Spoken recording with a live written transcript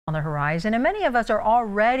On the horizon, and many of us are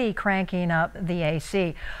already cranking up the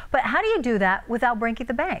AC. But how do you do that without breaking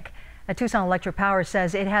the bank? Tucson Electric Power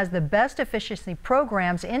says it has the best efficiency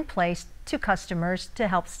programs in place to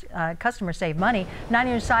help customers save money. 9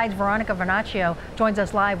 News Side's Veronica Vernaccio joins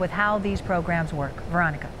us live with how these programs work.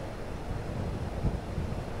 Veronica.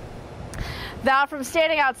 Val, from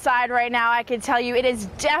standing outside right now, I can tell you it is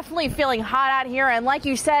definitely feeling hot out here. And like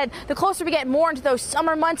you said, the closer we get more into those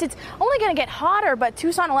summer months, it's only going to get hotter. But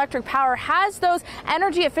Tucson Electric Power has those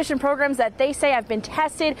energy efficient programs that they say have been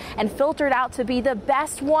tested and filtered out to be the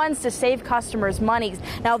best ones to save customers money.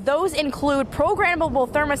 Now, those include programmable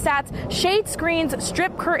thermostats, shade screens,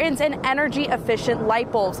 strip curtains, and energy efficient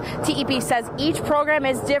light bulbs. TEP says each program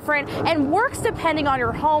is different and works depending on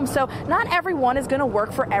your home. So not everyone is going to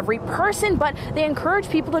work for every person, but they encourage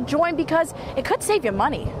people to join because it could save you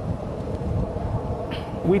money.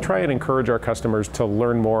 We try and encourage our customers to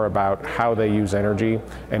learn more about how they use energy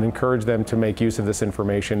and encourage them to make use of this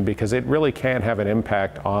information because it really can have an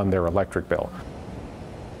impact on their electric bill.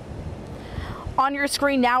 On your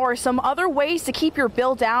screen now are some other ways to keep your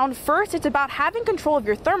bill down. First, it's about having control of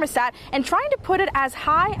your thermostat and trying to put it as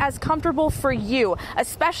high as comfortable for you,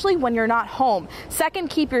 especially when you're not home. Second,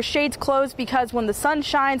 keep your shades closed because when the sun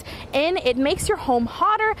shines in, it makes your home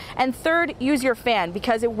hotter. And third, use your fan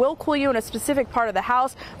because it will cool you in a specific part of the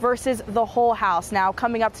house versus the whole house. Now,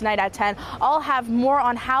 coming up tonight at 10, I'll have more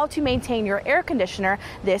on how to maintain your air conditioner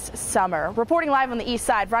this summer. Reporting live on the east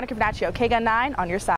side, Veronica Vernaccio, KGUN 9 on your side.